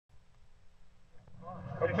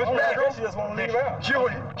she just won't leave out. She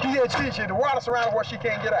can't cheat. The water surrounded where she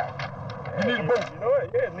can't get out. You need a boat. You know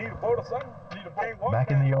it? Yeah, need a boat or something. Need a boat.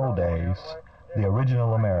 Back in the old days, the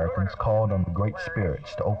original Americans called on the great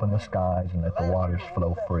spirits to open the skies and let the waters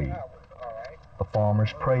flow free. The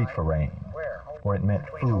farmers prayed for rain, for it meant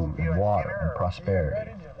food and water and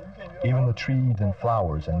prosperity. Even the trees and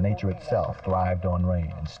flowers and nature itself thrived on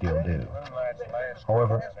rain and still do.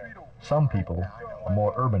 However, some people, a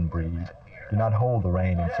more urban breed, do not hold the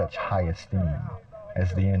rain in such high esteem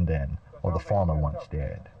as the Indian or the farmer once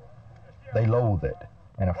did. They loathe it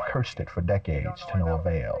and have cursed it for decades to no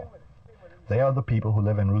avail. They are the people who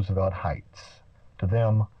live in Roosevelt Heights. To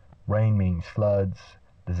them, rain means floods,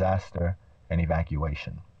 disaster, and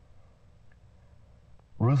evacuation.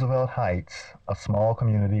 Roosevelt Heights, a small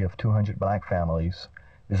community of 200 black families,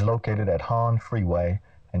 is located at Hahn Freeway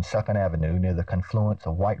and 2nd Avenue near the confluence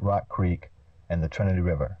of White Rock Creek and the Trinity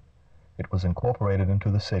River. It was incorporated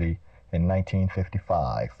into the city in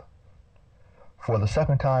 1955. For the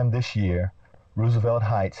second time this year, Roosevelt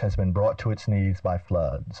Heights has been brought to its knees by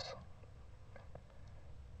floods.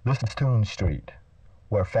 This is Toon Street,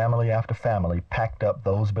 where family after family packed up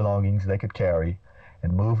those belongings they could carry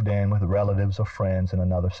and moved in with relatives or friends in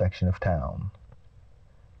another section of town.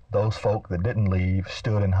 Those folk that didn't leave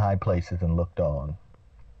stood in high places and looked on.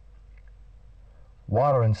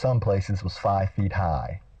 Water in some places was 5 feet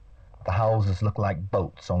high. The houses looked like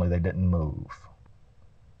boats, only they didn't move.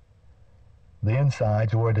 The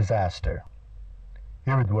insides were a disaster.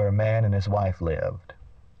 Here is where a man and his wife lived.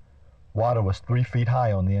 Water was 3 feet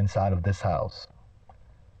high on the inside of this house.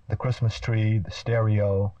 The Christmas tree, the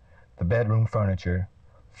stereo, the bedroom furniture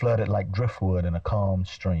flooded like driftwood in a calm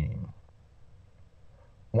stream.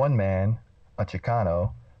 One man, a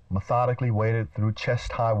Chicano, methodically waded through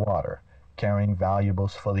chest-high water, carrying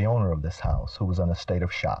valuables for the owner of this house, who was in a state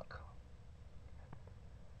of shock.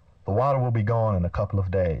 The water will be gone in a couple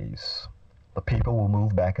of days. The people will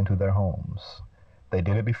move back into their homes. They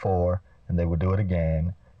did it before, and they will do it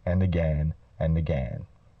again, and again, and again.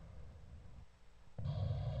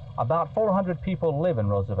 About 400 people live in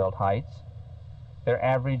Roosevelt Heights. Their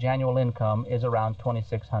average annual income is around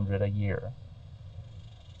 $2,600 a year.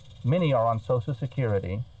 Many are on Social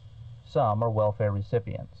Security. Some are welfare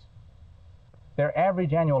recipients. Their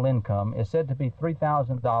average annual income is said to be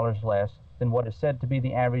 $3,000 less than what is said to be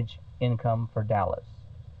the average income for Dallas.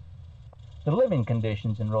 The living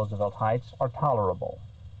conditions in Roosevelt Heights are tolerable,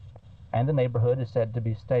 and the neighborhood is said to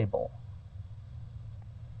be stable.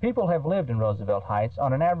 People have lived in Roosevelt Heights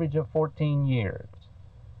on an average of 14 years.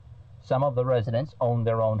 Some of the residents own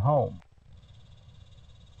their own home.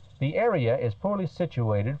 The area is poorly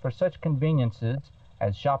situated for such conveniences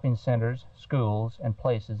as shopping centers, schools, and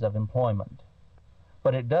places of employment.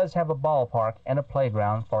 But it does have a ballpark and a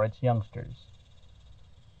playground for its youngsters.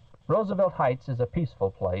 Roosevelt Heights is a peaceful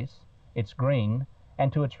place. It's green,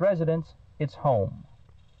 and to its residents, it's home.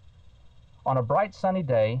 On a bright sunny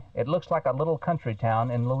day, it looks like a little country town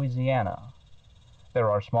in Louisiana. There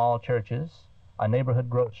are small churches, a neighborhood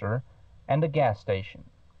grocer, and a gas station.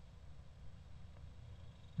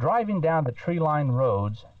 Driving down the tree-lined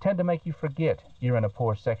roads tend to make you forget you're in a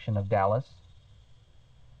poor section of Dallas.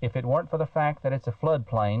 If it weren't for the fact that it's a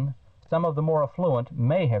floodplain, some of the more affluent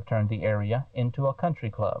may have turned the area into a country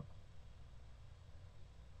club.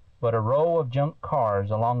 But a row of junk cars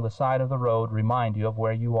along the side of the road remind you of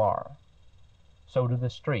where you are. So do the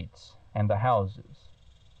streets and the houses.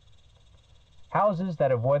 Houses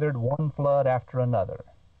that have weathered one flood after another.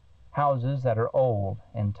 Houses that are old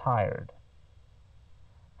and tired.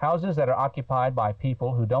 Houses that are occupied by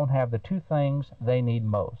people who don't have the two things they need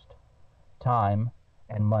most: time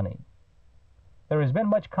and money. There has been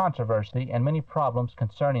much controversy and many problems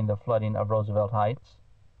concerning the flooding of Roosevelt Heights.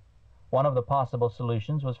 One of the possible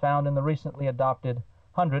solutions was found in the recently adopted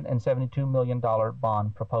 $172 million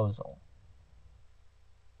bond proposal.